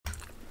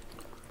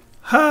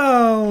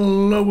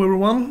Hello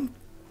everyone,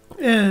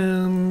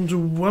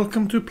 and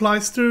welcome to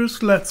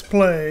Pleister's Let's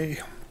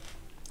Play.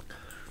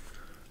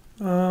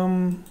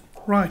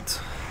 Right.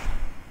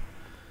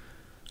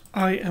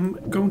 I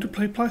am going to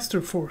play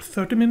Pleister for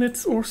 30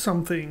 minutes or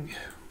something.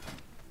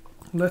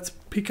 Let's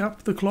pick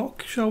up the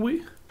clock, shall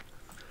we?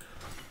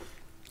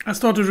 I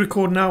started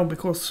record now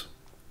because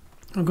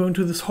I'm going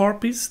to these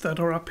harpies that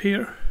are up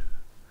here.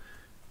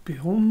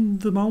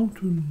 Beyond the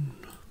mountain.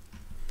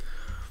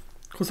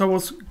 Because I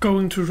was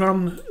going to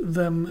run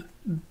them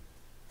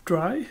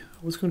dry.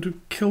 I was going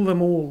to kill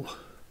them all.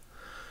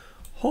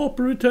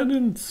 Harper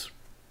attendants.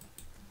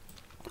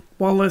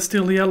 While they're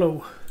still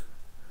yellow.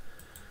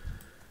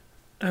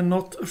 And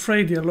not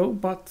afraid yellow,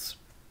 but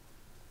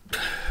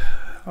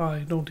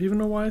I don't even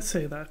know why I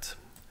say that.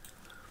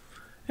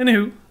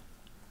 Anywho,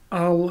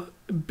 I'll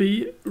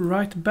be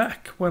right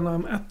back when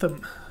I'm at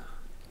them.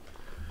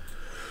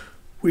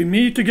 We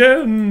meet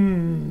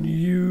again,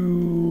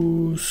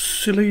 you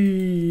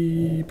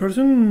silly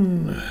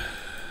person.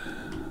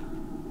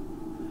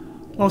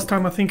 Last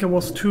time I think I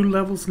was 2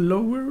 levels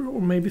lower,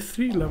 or maybe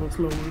 3 levels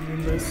lower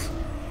than this.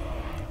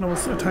 And I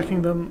was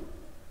attacking them.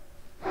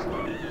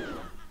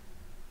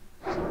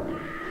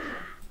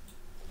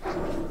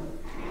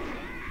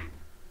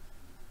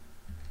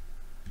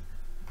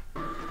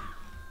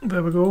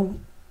 There we go.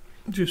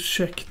 Just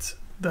checked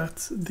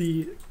that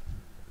the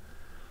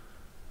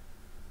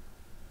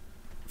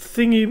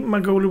thingy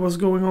Magoli was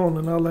going on,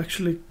 and I'll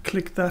actually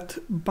click that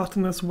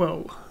button as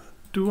well.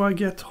 Do I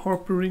get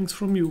Harper rings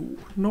from you?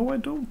 No, I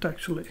don't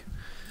actually.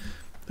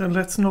 Then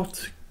let's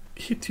not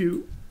hit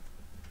you.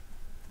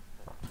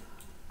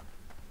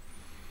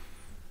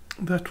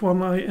 That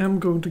one I am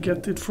going to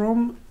get it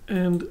from,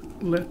 and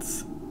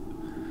let's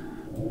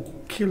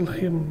kill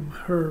him,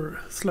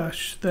 her,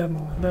 slash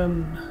them,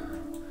 then.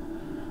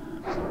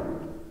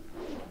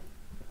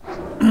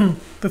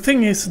 The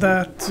thing is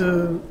that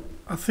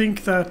I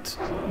think that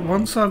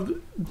once I've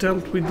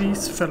dealt with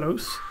these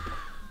fellows,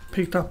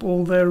 picked up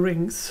all their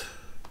rings.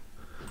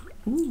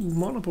 Ooh,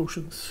 mana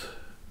potions.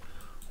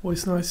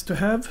 Always nice to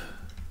have.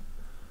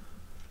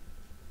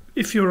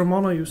 If you're a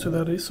mana user,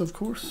 that is, of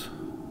course.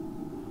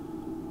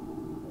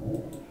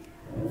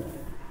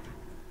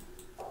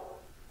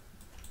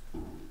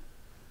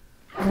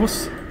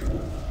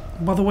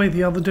 By the way,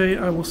 the other day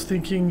I was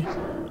thinking,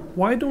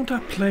 why don't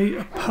I play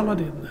a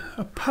paladin?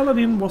 A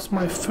paladin was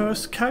my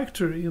first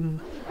character in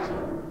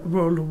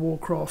World of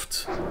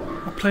Warcraft.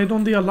 I played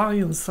on the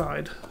Alliance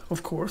side,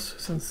 of course,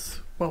 since,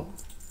 well,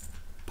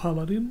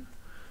 paladin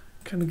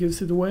kind of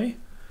gives it away.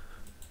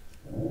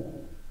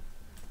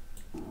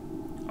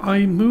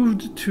 I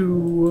moved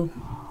to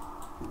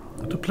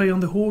play on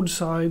the Horde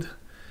side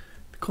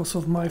because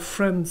of my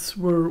friends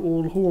were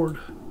all Horde.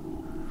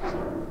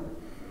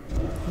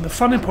 And the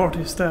funny part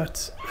is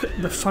that,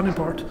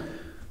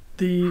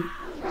 the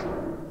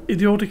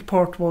idiotic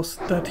part was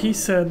that he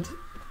said,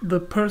 the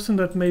person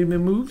that made me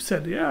move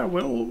said, yeah,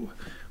 well,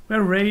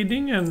 we're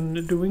raiding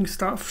and doing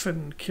stuff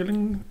and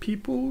killing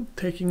people,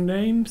 taking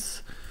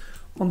names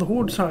on the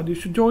Horde side, you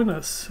should join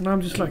us. And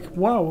I'm just like,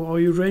 wow, are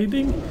you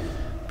raiding?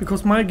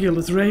 Because my guild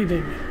is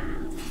raiding.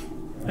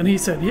 And he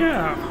said,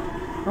 yeah,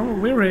 oh,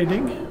 we're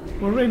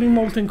raiding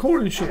Molten Core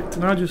and shit.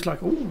 And I just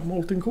like, oh,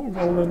 Molten Core,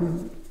 well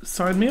then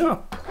sign me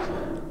up.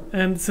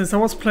 And since I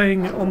was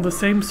playing on the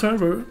same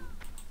server,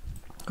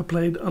 I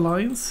played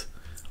Alliance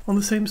on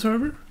the same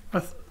server,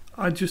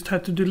 I just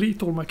had to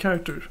delete all my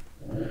characters.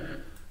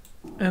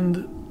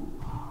 And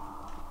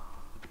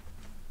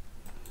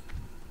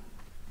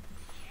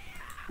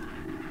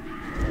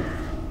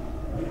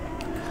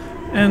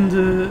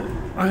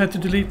I had to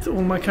delete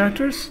all my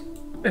characters,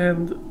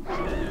 and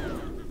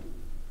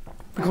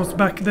because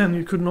back then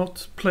you could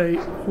not play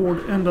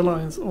Horde and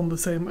Alliance on the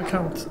same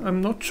account.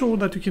 I'm not sure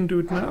that you can do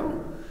it now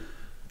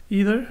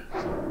either,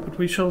 but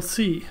we shall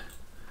see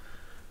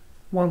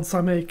once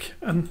I make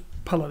a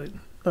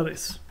paladin, that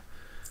is.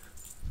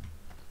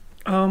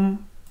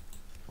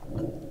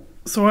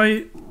 So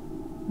I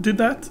did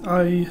that.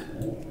 I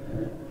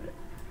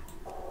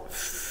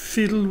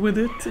fiddled with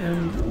it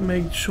and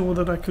made sure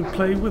that I could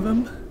play with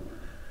them.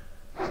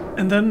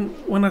 And then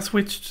when I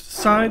switched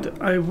side,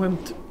 I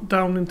went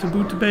down into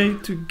Booty Bay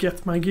to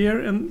get my gear,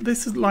 and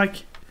this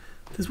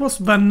was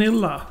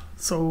vanilla,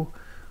 so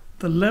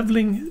the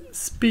leveling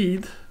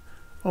speed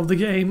of the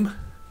game,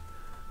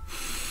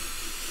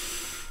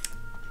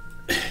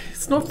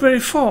 it's not very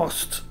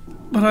fast,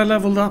 but I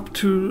leveled up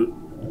to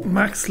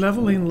max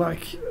level in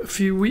like a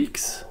few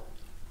weeks.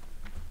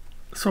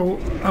 So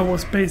I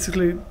was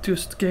basically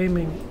just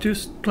gaming,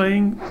 just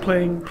playing.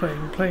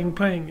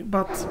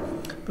 But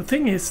the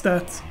thing is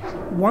that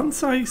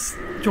once I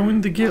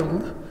joined the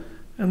guild,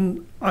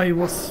 and I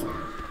was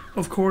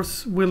of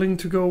course willing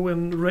to go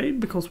and raid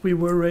because we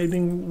were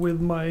raiding with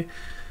my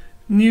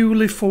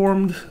newly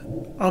formed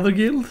other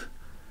guild.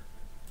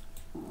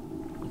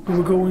 We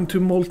were going to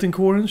Molten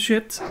Core and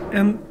shit,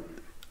 and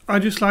I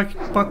just like,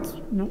 but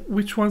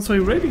which ones are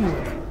you raiding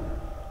with?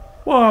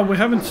 Well, we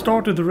haven't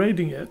started the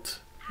raiding yet.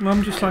 And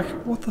I'm just like,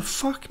 what the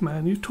fuck,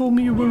 man? You told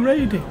me you were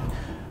raiding.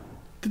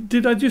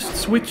 did I just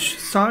switch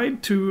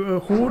side to a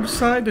horde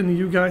side and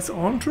you guys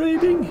aren't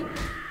raiding?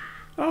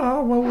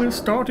 Ah, well, we're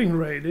starting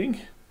raiding.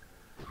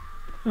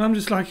 And I'm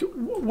just like,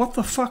 what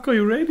the fuck are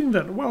you raiding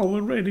then? Well,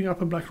 we're raiding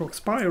up a Blackrock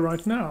Spire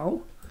right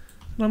now.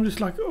 And I'm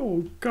just like,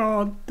 oh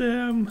god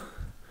damn.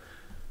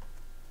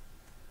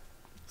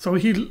 So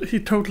he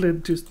totally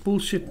just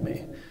bullshit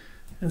me.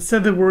 And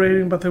said they were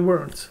raiding, but they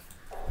weren't.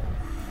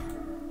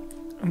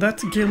 And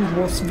that guild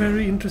was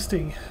very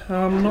interesting.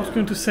 I'm not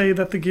going to say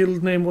that the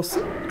guild name was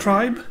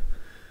Tribe,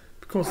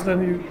 because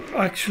then you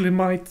actually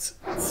might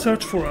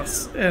search for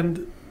us,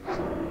 and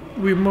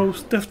we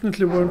most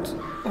definitely weren't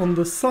on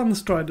the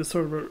Sunstrider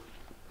server.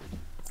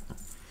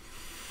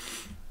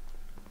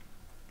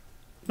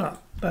 Nah,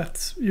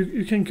 that's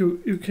you can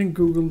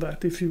Google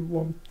that if you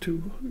want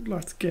to.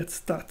 Let's get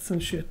stats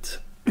and shit.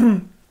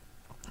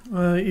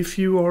 If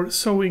you are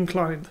so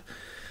inclined.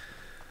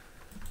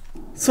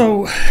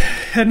 So,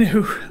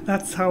 anywho,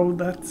 that's how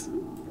that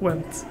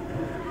went.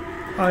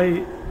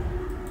 I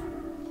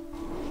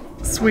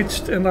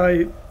switched and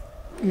I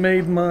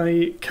made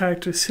my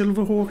character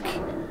Silverhawk,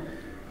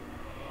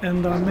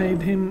 and I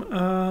made him,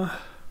 I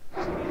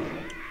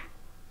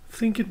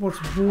think it was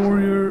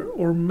warrior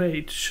or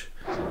mage.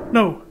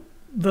 No,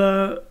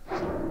 the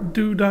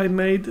dude I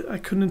made, I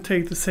couldn't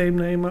take the same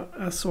name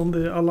as on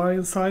the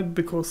Alliance side,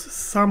 because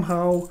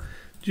somehow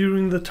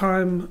during the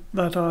time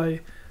that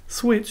I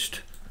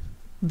switched,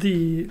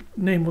 the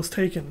name was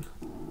taken.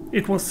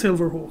 It was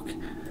Silverhawk.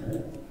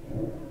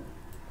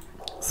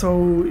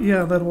 So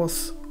yeah, that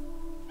was...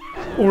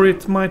 Or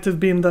it might have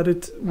been that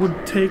it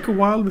would take a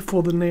while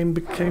before the name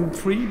became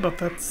free, but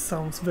that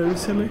sounds very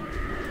silly.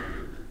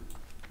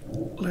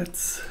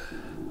 Let's...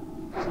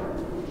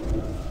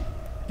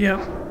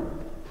 Yeah.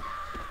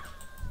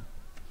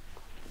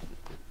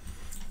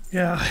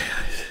 Yeah, I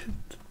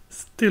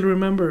still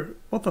remember.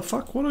 What the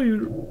fuck? What are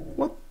you...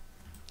 What?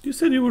 You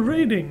said you were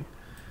raiding.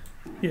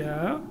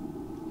 Yeah.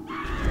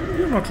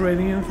 You're not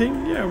raiding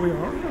anything. Yeah, we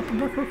are. Up in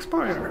Blackrock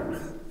Spire.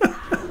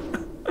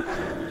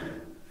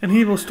 And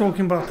he was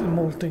talking about the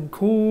Molten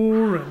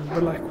Core and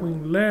the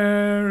Blackwing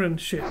Lair and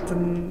shit.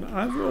 And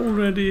I've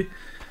already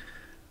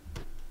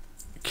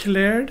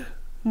cleared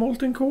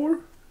Molten Core,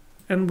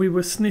 and we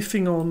were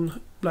sniffing on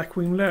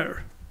Blackwing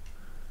Lair.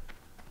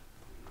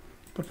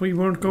 But we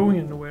weren't going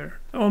anywhere.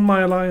 On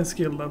my Alliance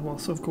guild, that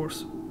was, of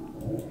course.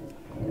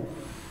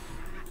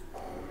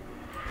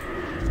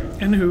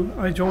 Anywho,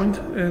 I joined,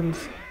 and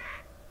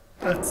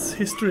that's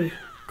history.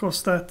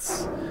 Because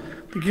that's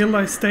the guild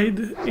I stayed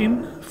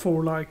in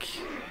for like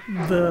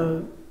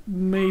the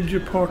major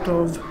part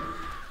of...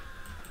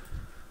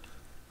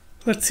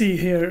 Let's see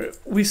here.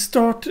 I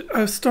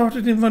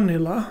started in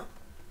vanilla,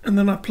 and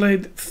then I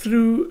played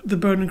through the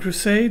Burning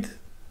Crusade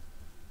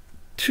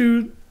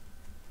to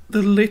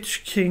the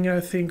Lich King, I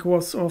think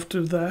was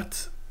after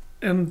that,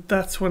 and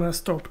that's when I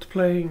stopped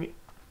playing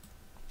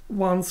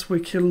once we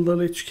killed the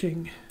Lich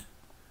King.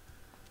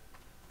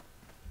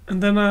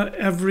 And then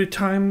every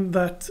time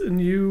that a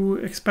new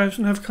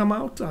expansion have come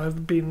out,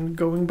 I've been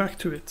going back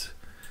to it.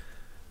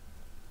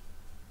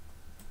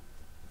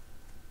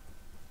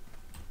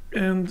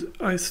 And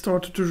I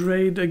started to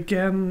raid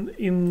again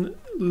in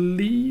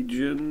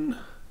Legion.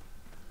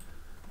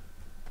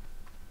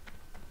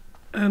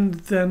 And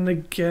then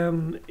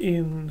again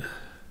in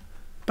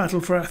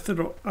Battle for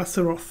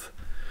Azeroth.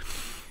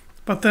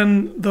 But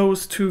then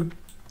those two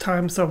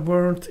times I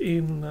weren't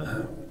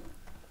in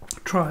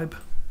Tribe.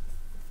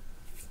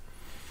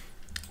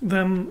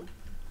 Then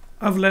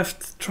I've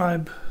left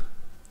Tribe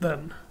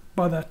then,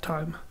 by that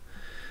time.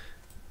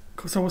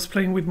 Because I was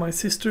playing with my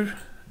sister.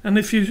 And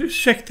if you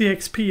check the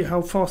XP,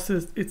 how fast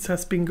it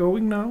has been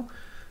going now,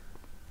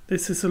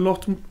 this is a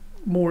lot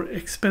more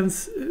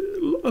expensive,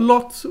 a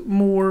lot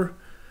more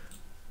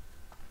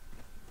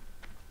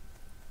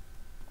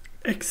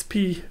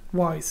XP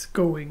wise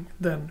going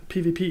than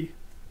PvP.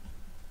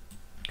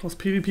 Because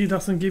PvP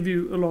doesn't give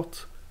you a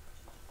lot.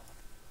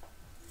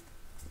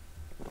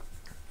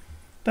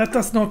 That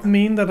does not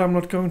mean that I'm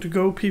not going to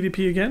go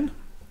PvP again.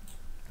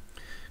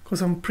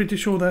 Because I'm pretty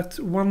sure that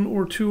 1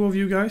 or 2 of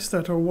you guys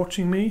that are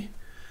watching me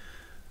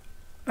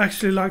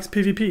actually likes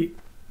PvP.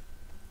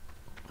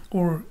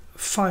 Or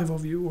 5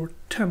 of you or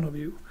 10 of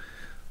you.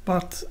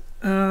 But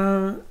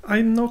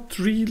I'm not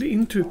really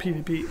into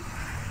PvP.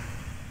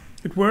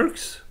 It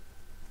works,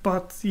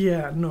 but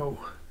yeah, no.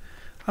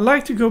 I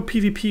like to go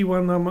PvP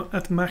when I'm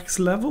at max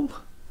level.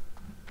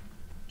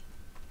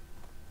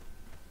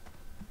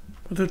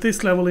 But at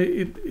this level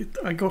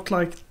I got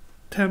like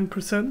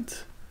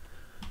 10%,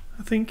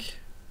 I think.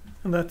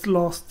 And that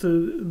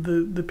lasted,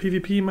 the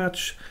PvP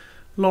match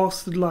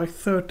lasted like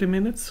 30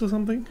 minutes or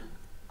something.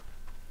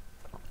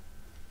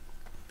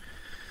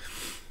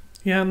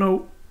 Yeah,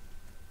 no.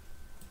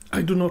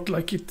 I do not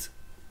like it.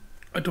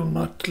 I do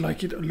not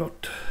like it a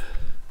lot.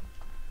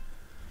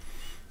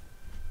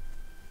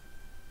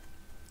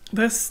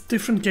 There's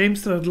different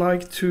games that I'd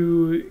like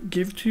to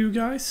give to you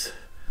guys.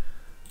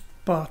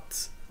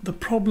 But the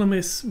problem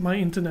is my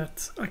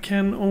internet. I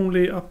can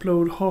only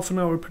upload half an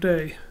hour per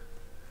day.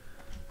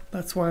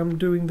 That's why I'm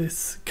doing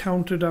this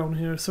counter down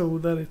here, so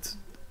that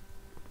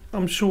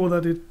I'm sure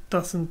that it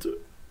doesn't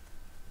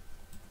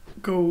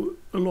go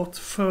a lot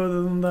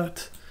further than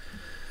that.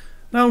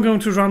 Now I'm going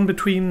to run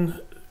between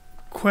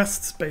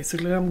quests,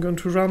 basically. I'm going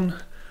to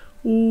run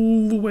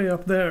all the way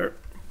up there.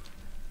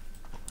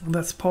 And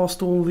that's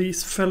past all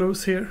these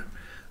fellows here.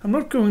 I'm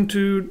not going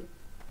to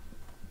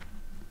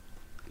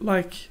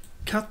like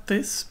cut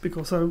this,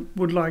 because I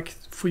would like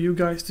for you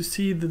guys to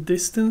see the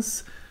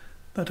distance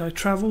that I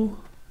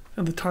travel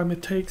and the time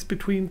it takes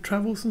between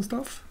travels and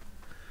stuff.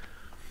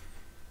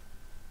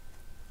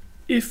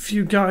 If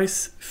you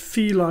guys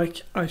feel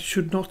like I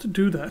should not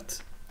do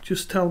that,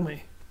 just tell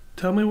me.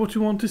 Tell me what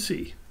you want to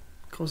see,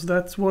 because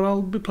that's what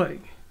I'll be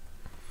playing.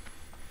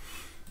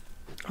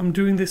 I'm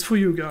doing this for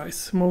you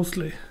guys,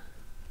 mostly.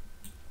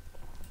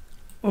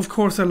 Of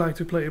course I like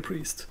to play a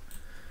priest.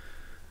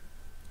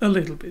 A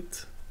little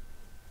bit.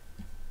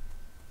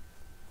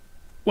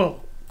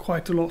 Well,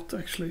 quite a lot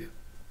actually.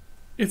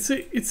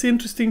 It's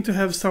interesting to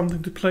have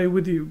something to play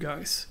with you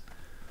guys.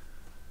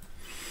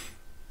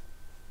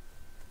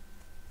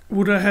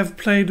 Would I have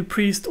played a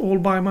priest all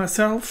by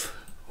myself?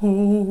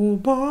 All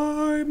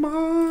by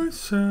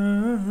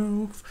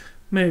myself.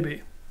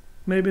 Maybe.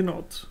 Maybe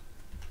not.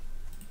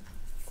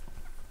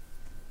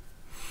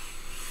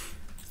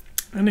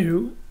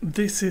 Anywho,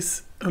 this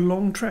is a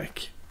long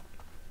trek.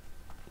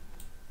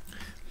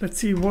 Let's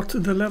see what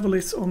the level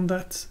is on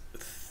that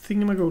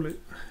thingamagoli.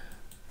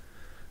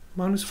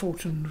 Minus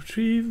fortune.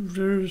 Retrieve.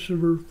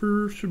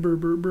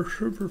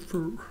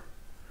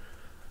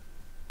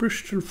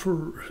 Bristol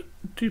fur.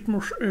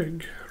 Deepmoss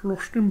egg.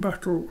 Lost in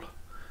battle.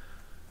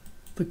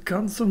 The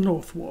guns of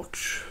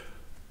Northwatch.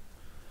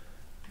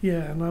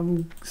 Yeah, and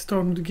I'm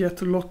starting to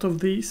get a lot of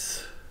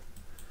these.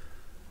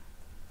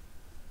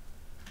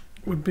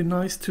 Would be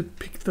nice to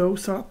pick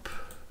those up.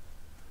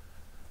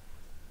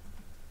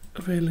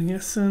 Availing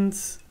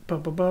essence.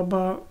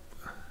 Baba.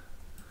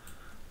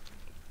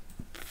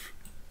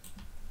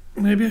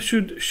 Maybe I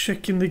should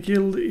check in the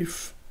guild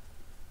if...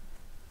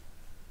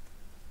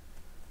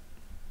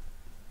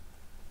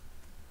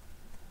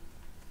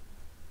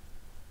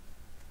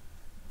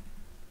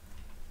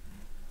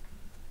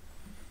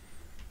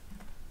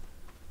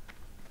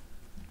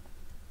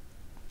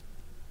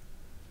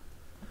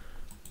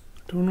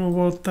 Don't know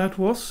what that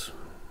was.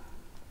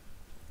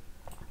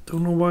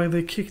 Don't know why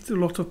they kicked a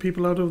lot of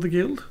people out of the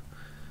guild.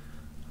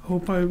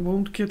 Hope I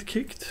won't get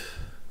kicked.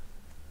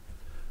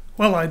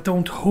 Well, I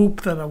don't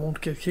hope that I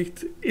won't get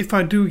kicked. If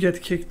I do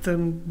get kicked,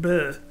 then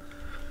bleh.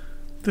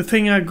 The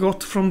thing I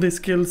got from this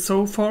guild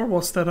so far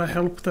was that I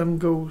helped them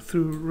go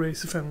through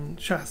Racefen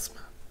Chasm.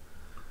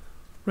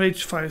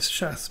 Ragefire's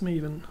Chasm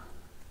even.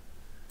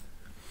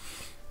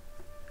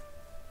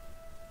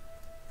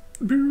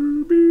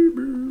 Boo, boo,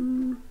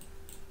 boo.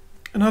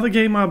 Another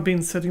game I've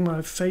been setting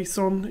my face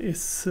on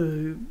is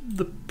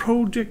the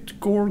Project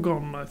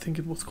Gorgon, I think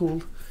it was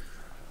called.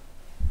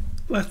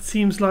 That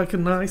seems like a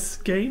nice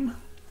game.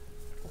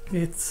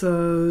 It's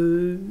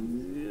a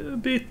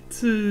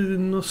bit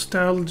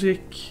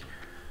nostalgic,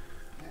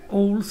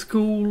 old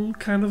school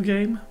kind of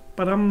game,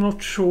 but I'm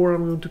not sure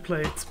I'm going to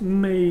play it.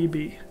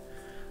 Maybe.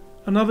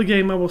 Another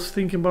game I was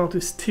thinking about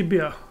is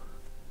Tibia.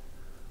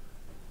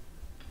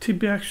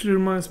 Tibia actually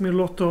reminds me a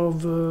lot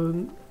of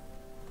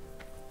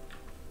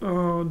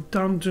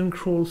Dungeon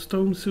Crawl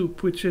Stone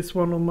Soup, which is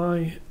one of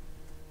my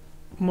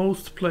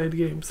most played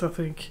games, I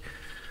think.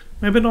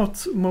 Maybe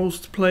not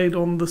most played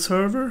on the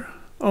server,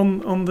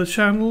 on the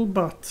channel,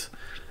 but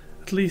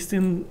at least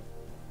in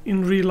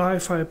real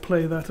life I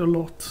play that a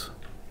lot.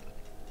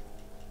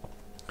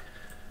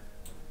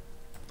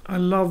 I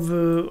love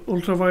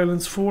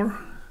Ultraviolence 4.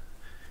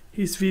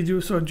 His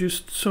videos are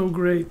just so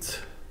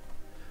great.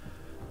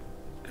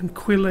 And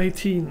Quill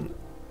 18.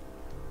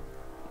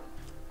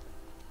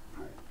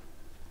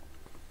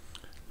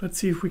 Let's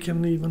see if we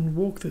can even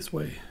walk this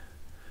way.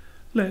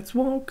 Let's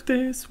walk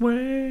this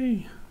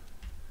way.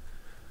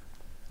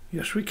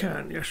 Yes we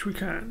can, yes we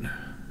can.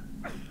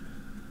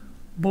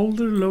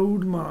 Boulder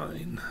Load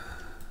Mine.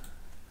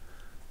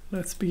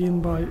 Let's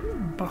begin by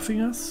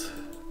buffing us.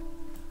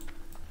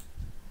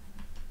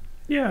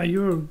 Yeah,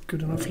 you're a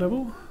good enough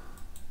level.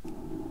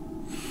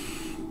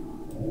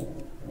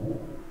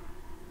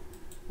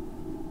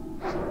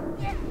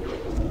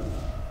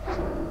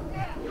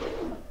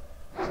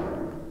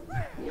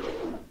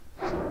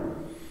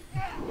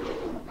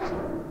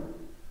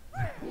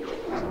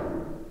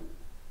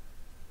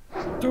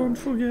 Don't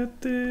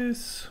forget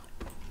this.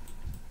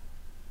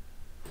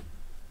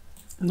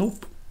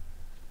 Nope,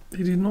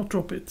 he did not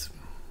drop it.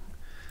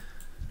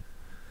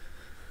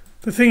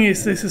 The thing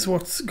is, this is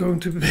what's going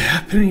to be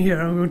happening here.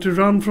 I'm going to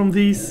run from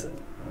these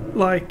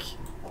like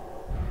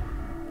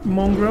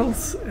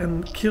mongrels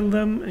and kill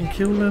them and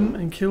kill them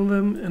and kill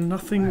them, and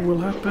nothing will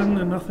happen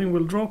and nothing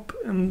will drop,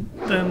 and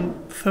then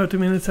 30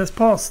 minutes has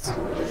passed.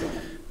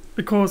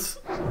 Because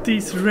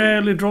these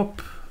rarely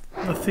drop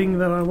the thing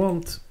that I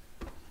want.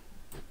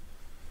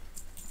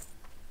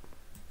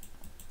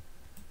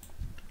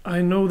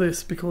 I know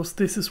this because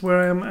this is where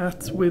I am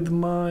at with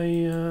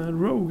my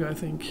rogue, I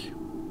think.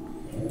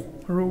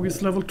 Rogue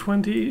is level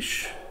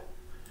 20-ish.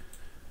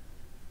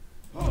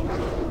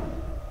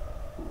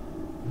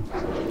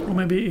 Or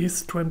maybe he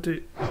is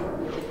 20.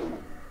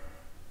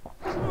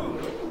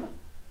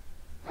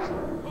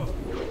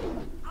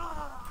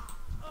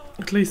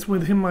 At least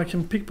with him I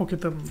can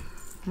pickpocket them.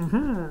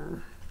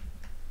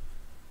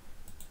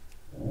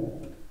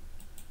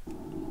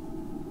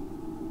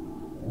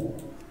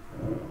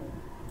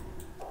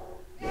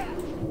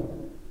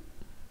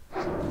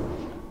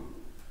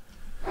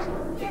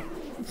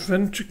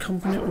 Venture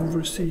Company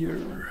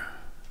Overseer.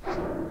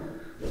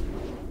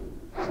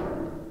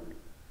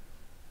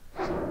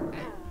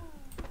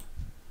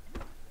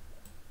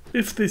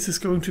 If this is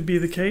going to be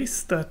the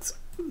case, that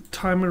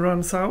timer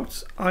runs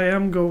out, I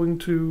am going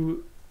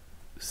to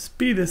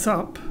speed this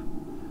up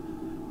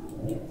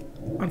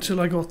until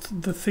I got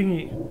the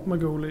thingy,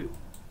 Magoli.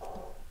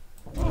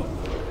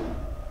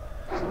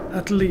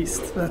 At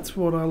least that's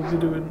what I'll be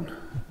doing.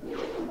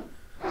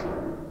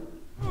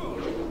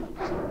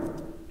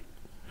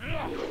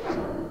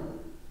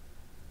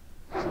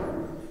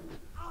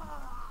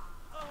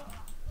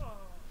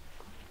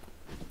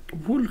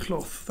 Wool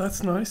cloth,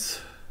 that's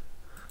nice.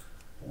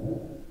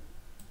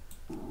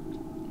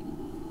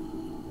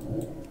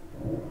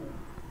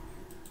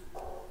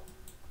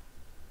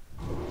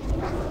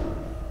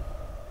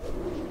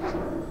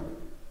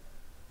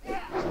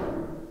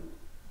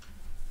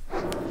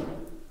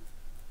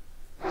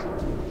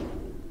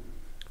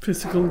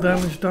 Physical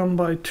damage done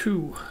by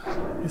 2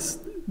 is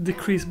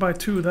decreased by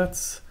 2.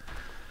 That's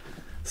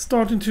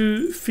starting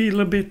to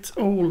feel a bit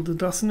old,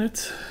 doesn't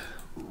it?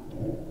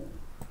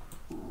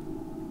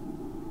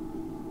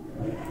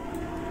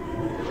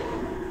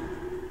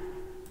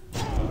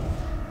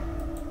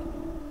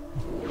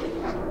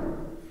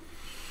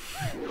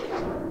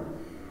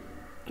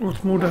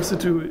 What more does it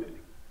do?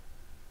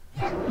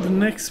 The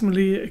next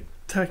melee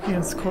attack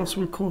against cost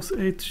will cause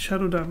 8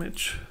 shadow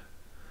damage.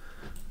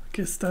 I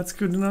guess that's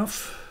good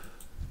enough.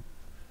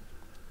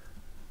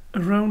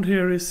 Around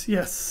here is,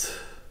 yes.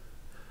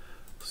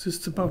 I was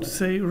just about to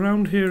say,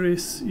 around here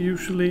is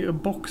usually a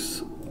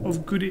box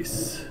of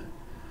goodies.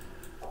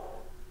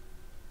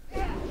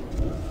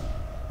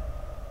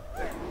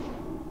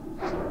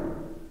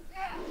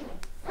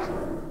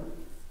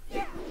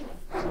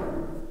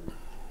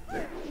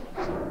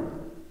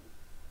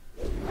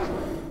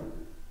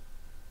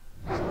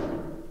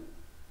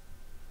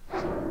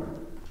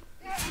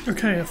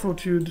 Okay, I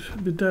thought you'd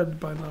be dead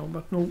by now,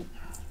 but no.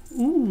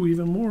 Ooh,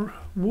 even more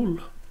wool.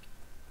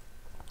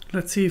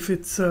 Let's see if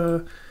it's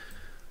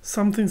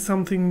something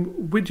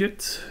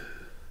widget.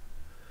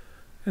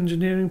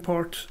 Engineering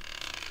part.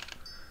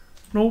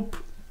 Nope.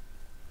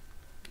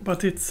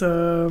 But it's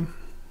a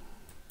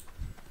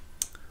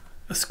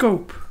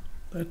scope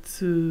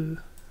that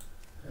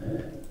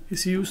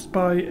is used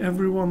by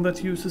everyone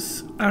that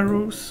uses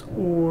arrows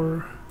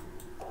or...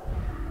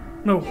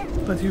 No,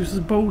 that uses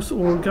bows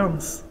or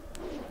guns.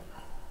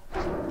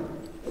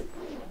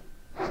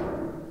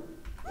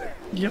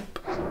 Yep.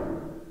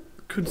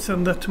 Could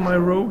send that to my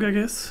rogue, I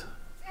guess.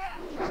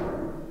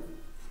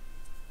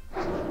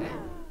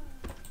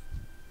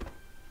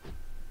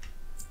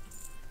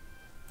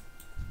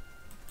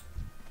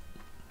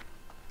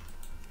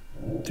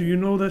 Do you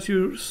know that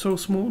you're so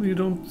small you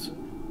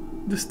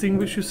don't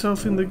distinguish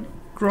yourself in the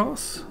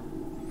grass?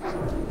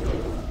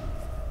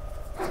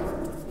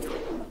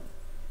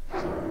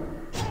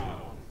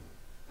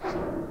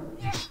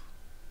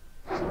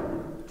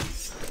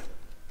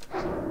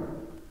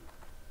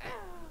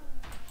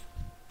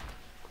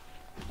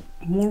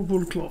 More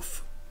wool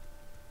cloth.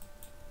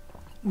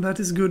 That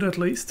is good at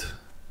least.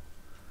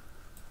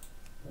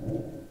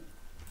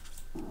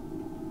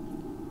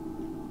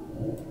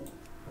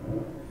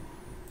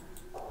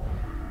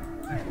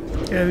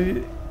 Yeah,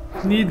 you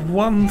need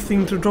one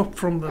thing to drop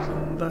from them,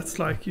 and that's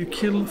like you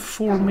kill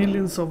 4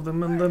 million of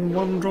them and then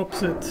one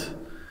drops it.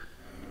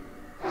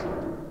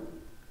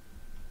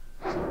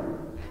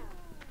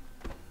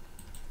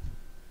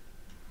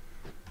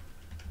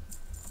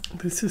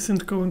 This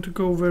isn't going to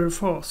go very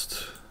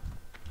fast.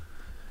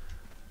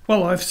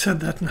 Well, I've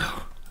said that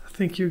now. I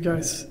think you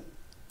guys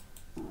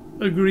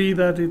agree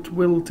that it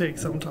will take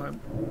some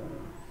time.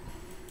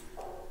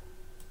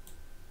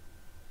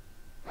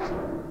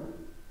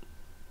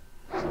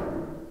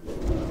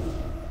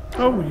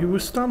 Oh, you were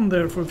stunned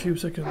there for a few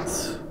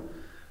seconds.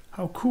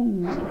 How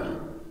cool.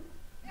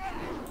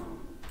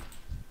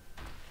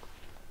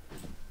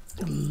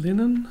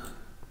 Linen.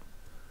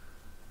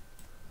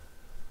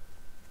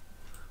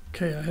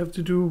 Okay, I have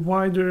to do a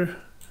wider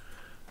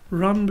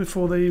run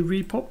before they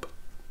repop.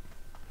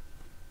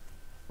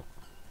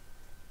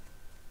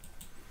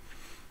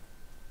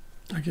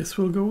 I guess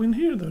we'll go in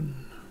here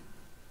then.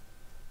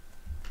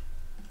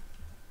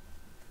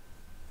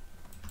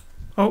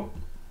 Oh.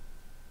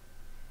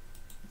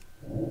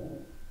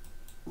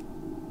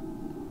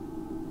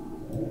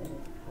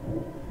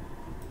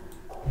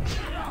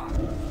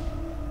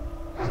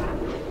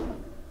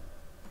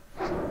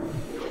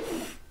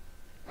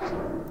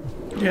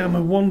 Yeah, I'm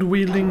a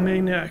wand-wielding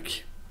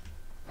maniac.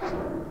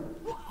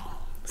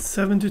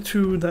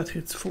 72 that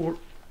hits for.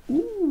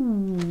 Ooh.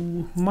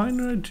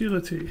 minor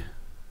agility.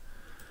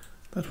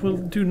 That will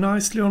do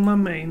nicely on my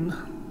main.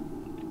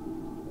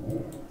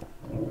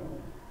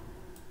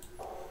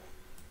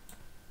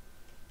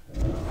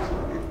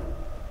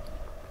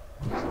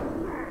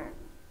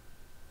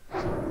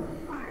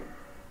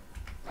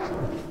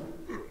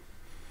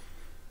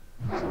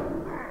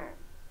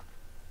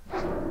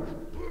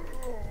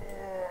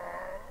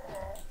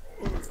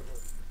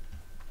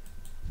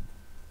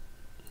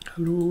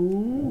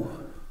 Hello?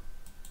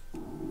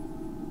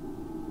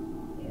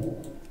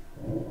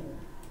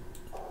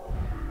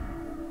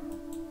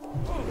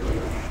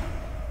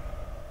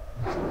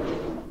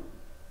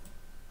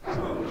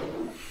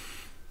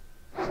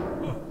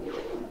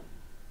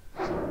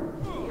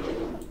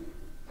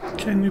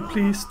 Can you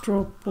please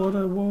drop what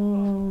I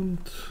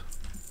want?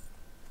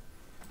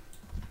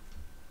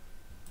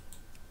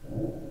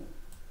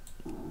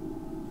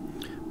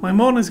 My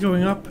mon is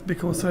going up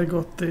because I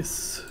got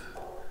this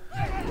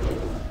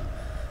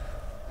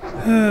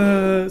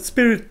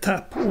spirit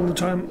tap all the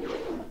time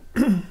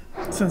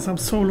since I'm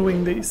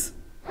soloing these.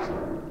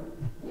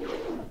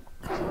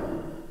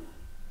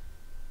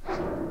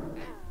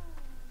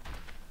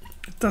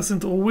 It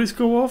doesn't always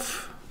go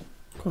off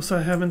because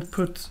I haven't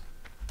put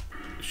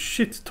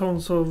shit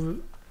tons of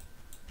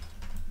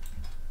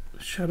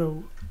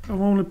shadow.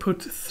 I've only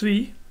put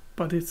 3,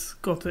 but it's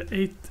got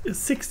a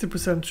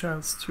 60%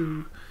 chance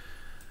to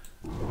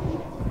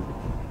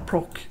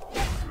proc.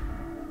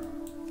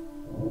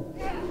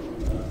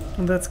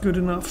 And that's good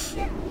enough.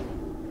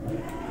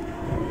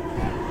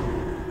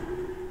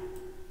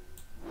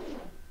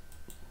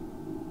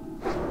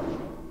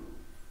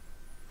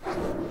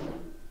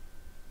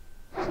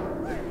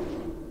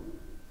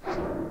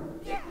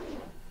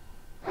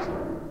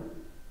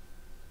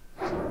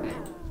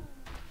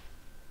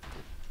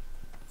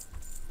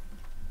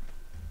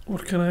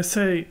 What can I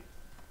say?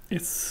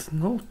 It's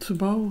not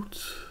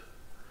about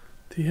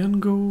the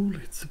end goal,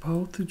 it's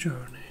about the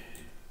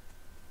journey.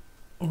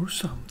 Or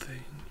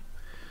something.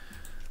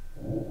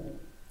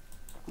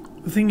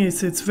 The thing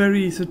is, it's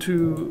very easy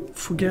to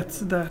forget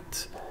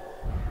that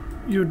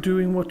you're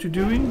doing what you're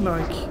doing.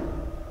 Like,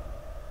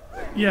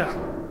 yeah,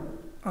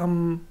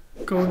 I'm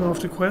going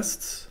after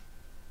quests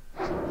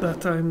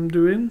that I'm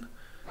doing,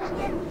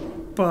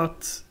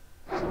 but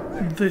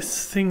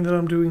this thing that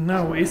I'm doing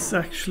now is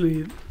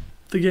actually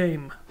the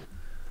game.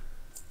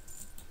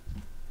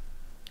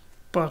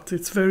 But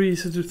it's very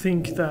easy to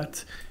think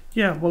that,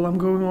 yeah, well, I'm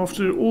going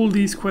after all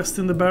these quests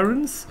in the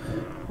Barrens,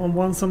 and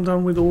once I'm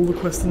done with all the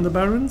quests in the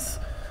Barrens,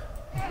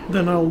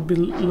 then I'll be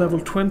level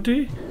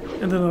 20,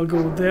 and then I'll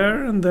go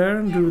there and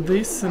do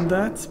this and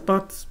that.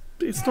 But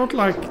it's not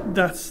like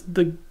that's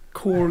the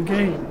core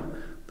game.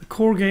 The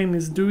core game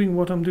is doing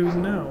what I'm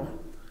doing now,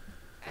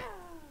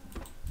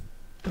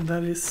 and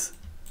that is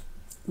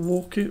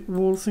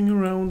waltzing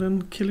around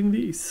and killing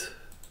these.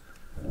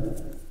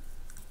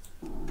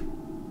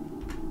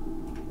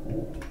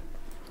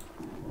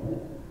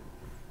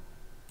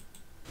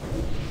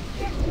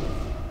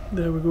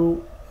 There we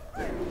go.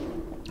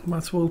 Might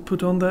as well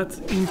put on that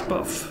ink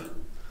buff.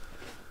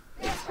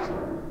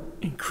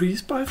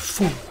 Increase by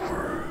 4.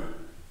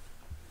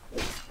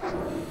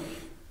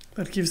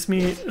 That gives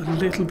me a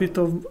little bit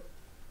of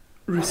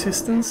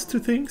resistance to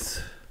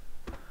things,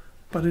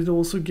 but it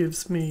also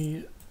gives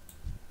me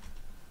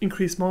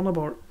increased mana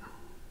bar.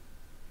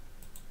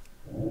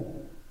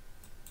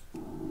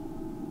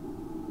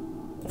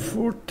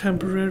 For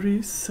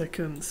temporary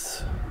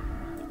seconds.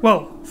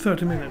 Well,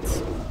 30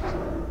 minutes.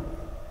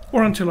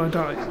 Or until I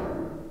die.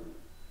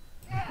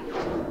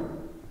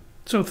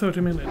 So 30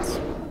 minutes.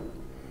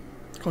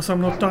 Because I'm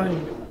not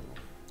dying.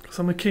 Because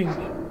I'm a king.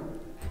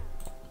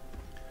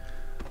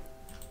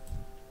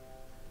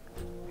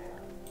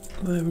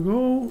 There we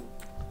go.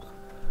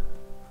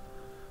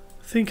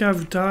 I think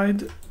I've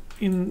died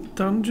in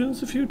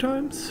dungeons a few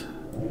times.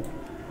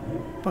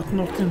 But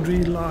not in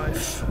real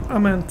life. I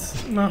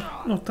meant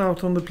not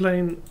out on the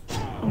plane.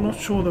 I'm not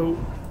sure though.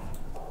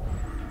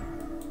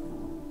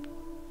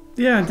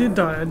 Yeah, I did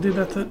die. I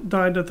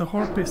died at the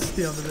Harpist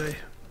the other day.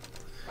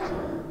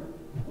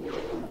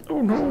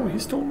 Oh no, he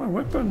stole my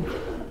weapon.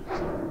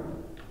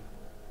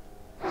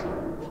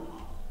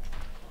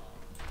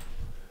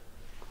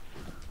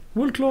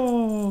 Wool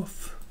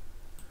cloth.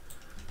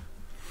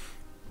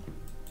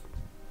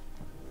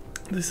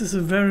 This is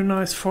a very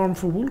nice farm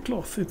for wool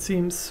cloth, it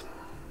seems.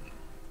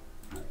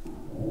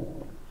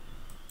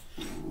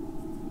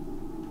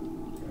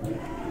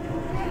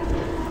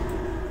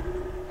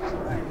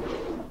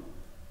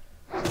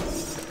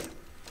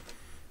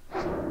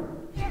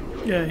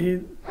 Yeah, he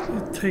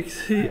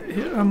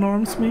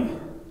unarms me.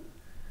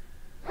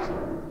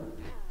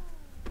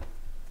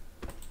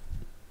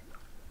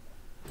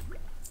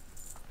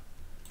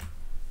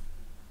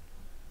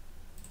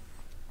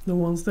 No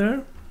one's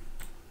there.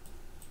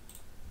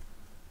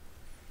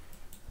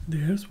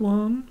 There's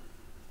one.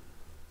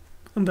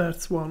 And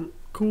that's one.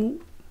 Cool.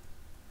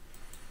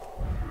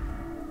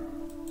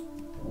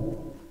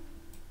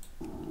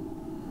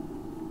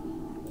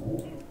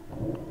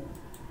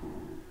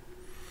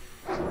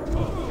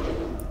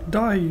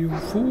 Die, you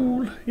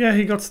fool. Yeah,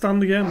 he got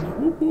stunned again.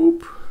 Whoop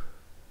whoop.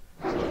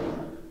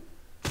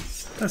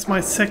 That's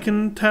my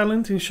second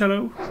talent in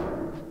Shadow.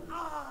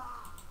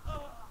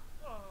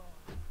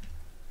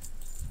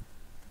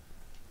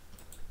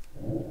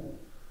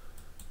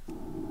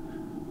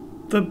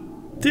 The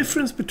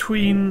difference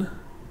between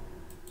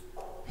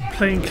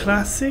playing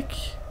Classic...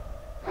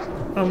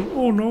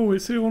 oh no,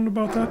 is he on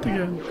about that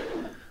again?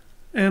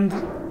 And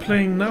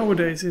playing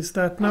nowadays is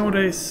that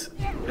nowadays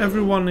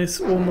everyone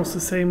is almost the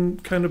same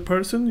kind of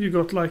person. You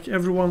got like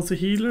everyone's a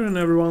healer and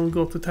everyone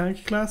got the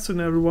tank class and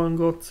everyone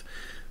got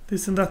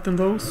this and that and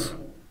those.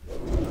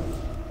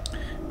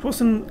 It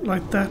wasn't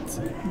like that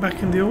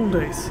back in the old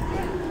days.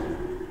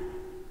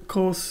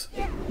 Because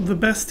the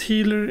best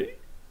healer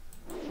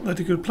that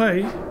you could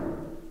play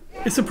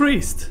is a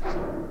priest.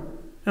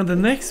 And the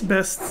next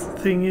best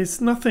thing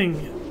is nothing.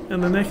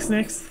 And the next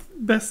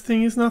best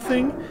thing is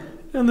nothing.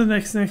 And the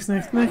next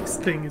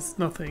thing is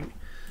nothing.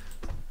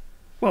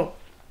 Well,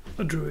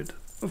 a druid,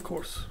 of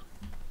course.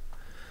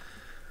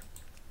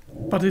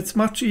 But it's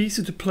much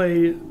easier to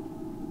play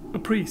a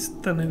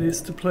priest than it is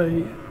to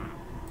play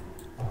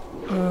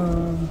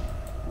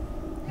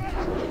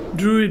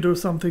druid or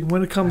something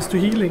when it comes to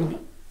healing.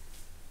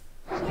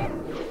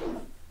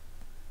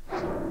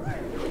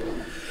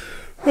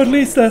 At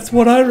least that's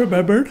what I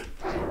remembered.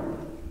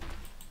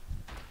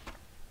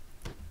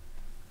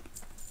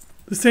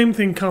 The same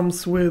thing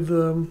comes with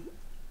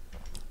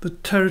the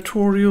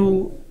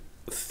territorial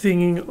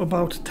thing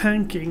about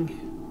tanking.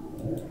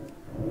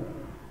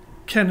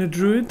 Can a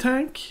druid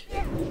tank?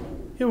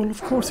 Yeah, well,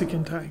 of course he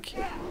can tank.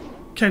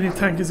 Can he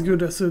tank as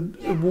good as a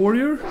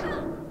warrior?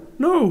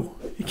 No,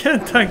 he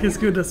can't tank as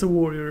good as a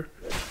warrior.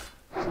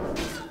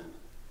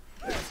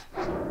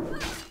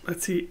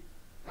 Let's see.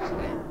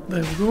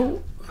 There we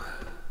go.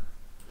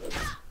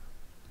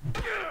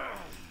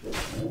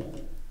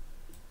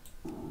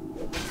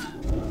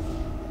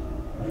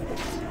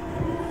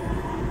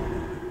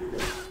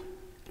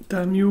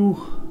 Damn you.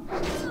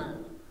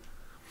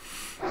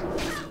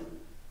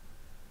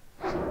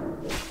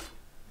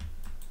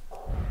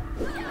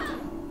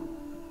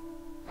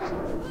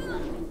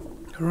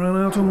 Run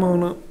out of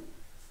mana.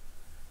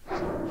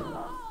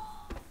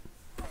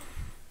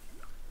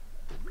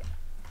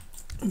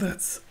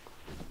 That's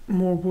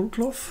more wool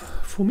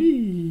cloth for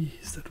me.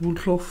 Is that wool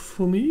cloth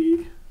for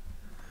me?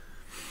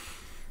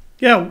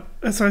 Yeah,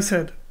 as I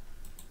said,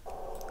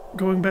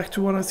 going back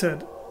to what I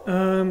said,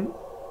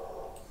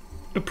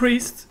 a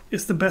priest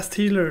is the best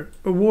healer.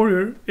 A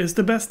warrior is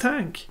the best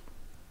tank.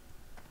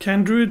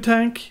 Can druid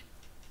tank?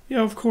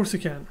 Yeah, of course he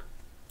can.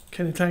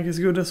 Can he tank as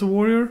good as a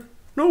warrior?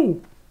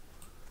 No!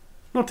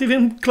 Not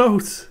even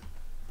close.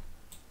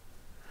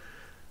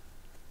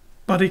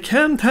 But he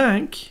can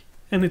tank,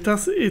 and it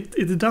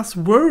does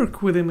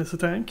work with him as a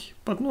tank,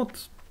 but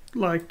not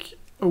like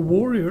a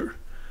warrior.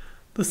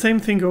 The same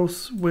thing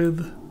goes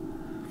with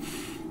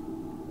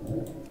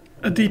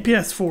a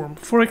DPS form.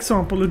 For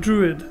example, a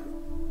druid.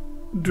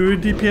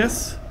 Druid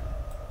DPS.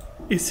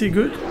 Is he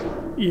good?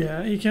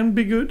 Yeah, he can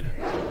be good.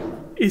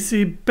 Is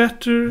he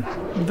better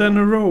than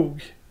a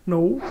rogue?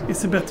 No.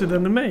 Is he better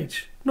than a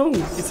mage? No.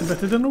 Is he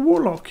better than a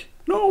warlock?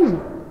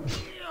 No.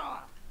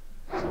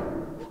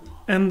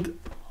 And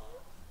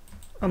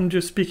I'm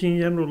just speaking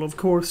in general, of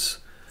course.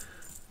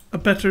 A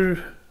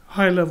better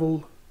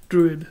high-level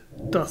druid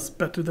does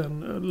better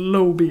than a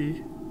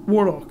low-B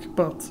warlock,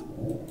 but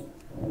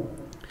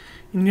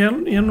in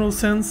general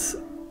sense,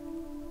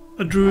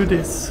 a druid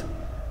is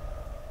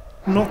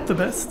not the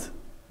best,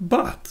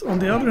 but on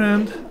the other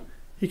hand,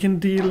 he can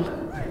do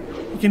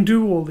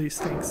all these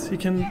things. He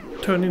can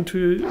turn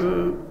into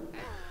a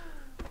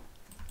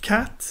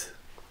cat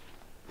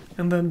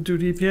and then do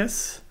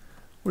DPS,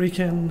 or he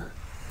can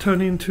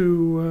turn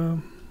into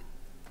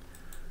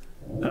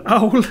an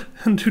owl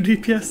and do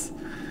DPS.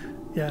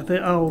 Yeah,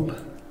 the owl.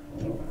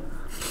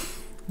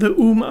 The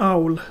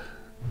owl.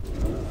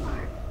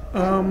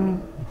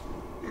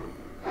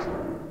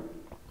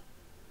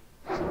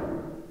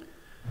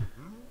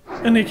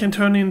 And he can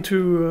turn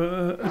into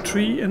a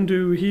tree and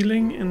do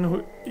healing,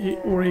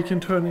 or he can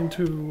turn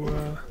into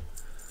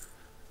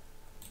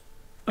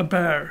a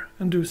bear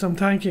and do some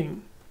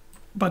tanking.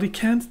 But he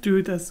can't do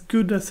it as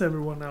good as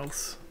everyone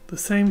else. The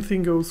same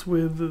thing goes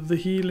with the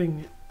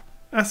healing.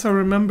 As I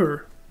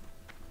remember,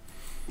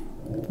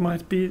 it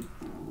might be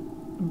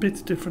a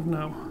bit different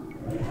now.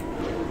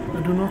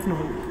 I do not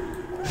know.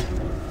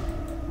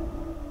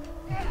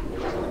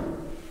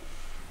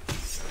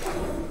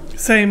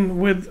 Same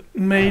with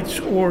mage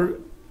or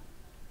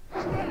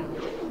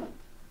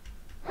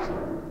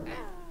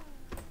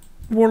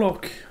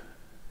warlock.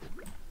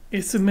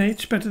 Is a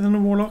mage better than a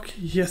warlock?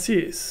 Yes, he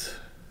is.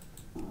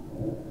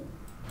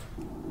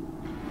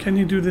 Can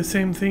he do the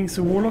same things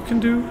a warlock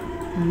can do?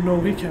 No,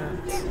 he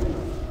can't.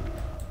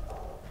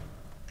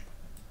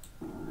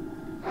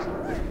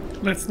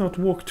 Let's not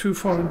walk too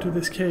far into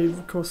this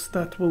cave, because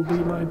that will be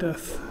my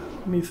death,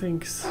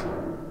 methinks.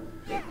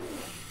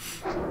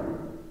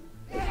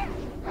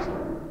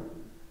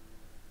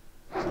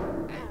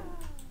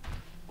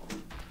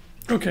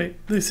 Okay,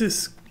 this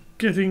is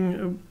getting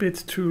a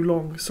bit too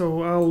long,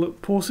 so I'll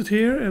pause it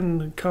here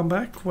and come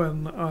back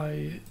when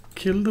I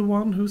kill the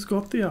one who's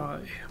got the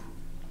eye.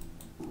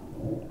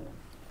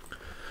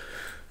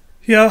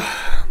 Yeah,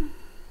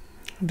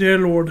 dear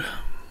Lord,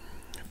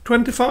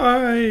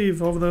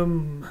 25 of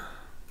them.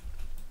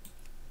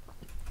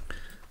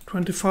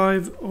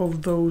 25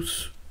 of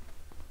those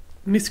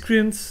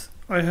miscreants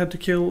I had to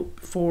kill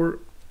before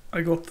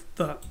I got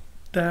that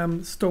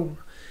damn stone.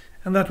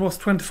 And that was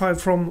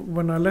 25 from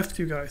when I left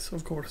you guys,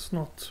 of course,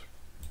 not.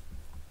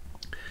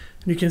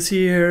 You can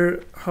see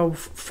here how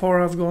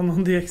far I've gone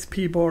on the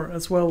XP bar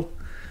as well.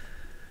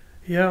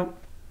 Yeah,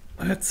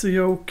 that's a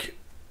joke.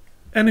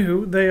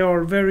 Anywho, they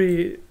are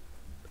very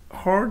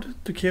hard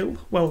to kill.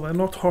 Well, they're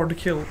not hard to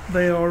kill.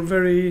 They are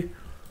very...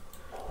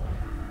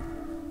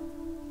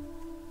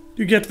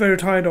 You get very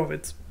tired of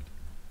it.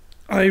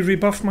 I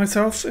rebuffed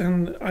myself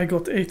and I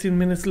got 18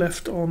 minutes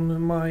left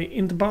on my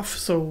int buff,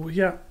 so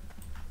yeah.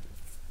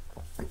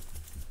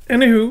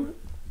 Anywho,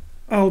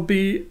 I'll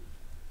be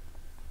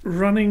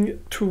running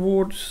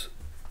towards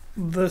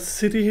the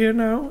city here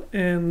now,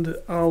 and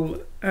I'll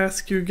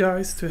ask you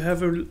guys to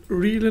have a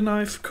really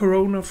nice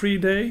corona-free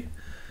day.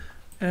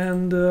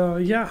 And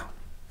yeah,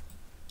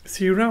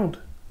 see you around.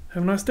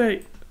 Have a nice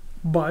day.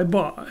 Bye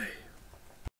bye.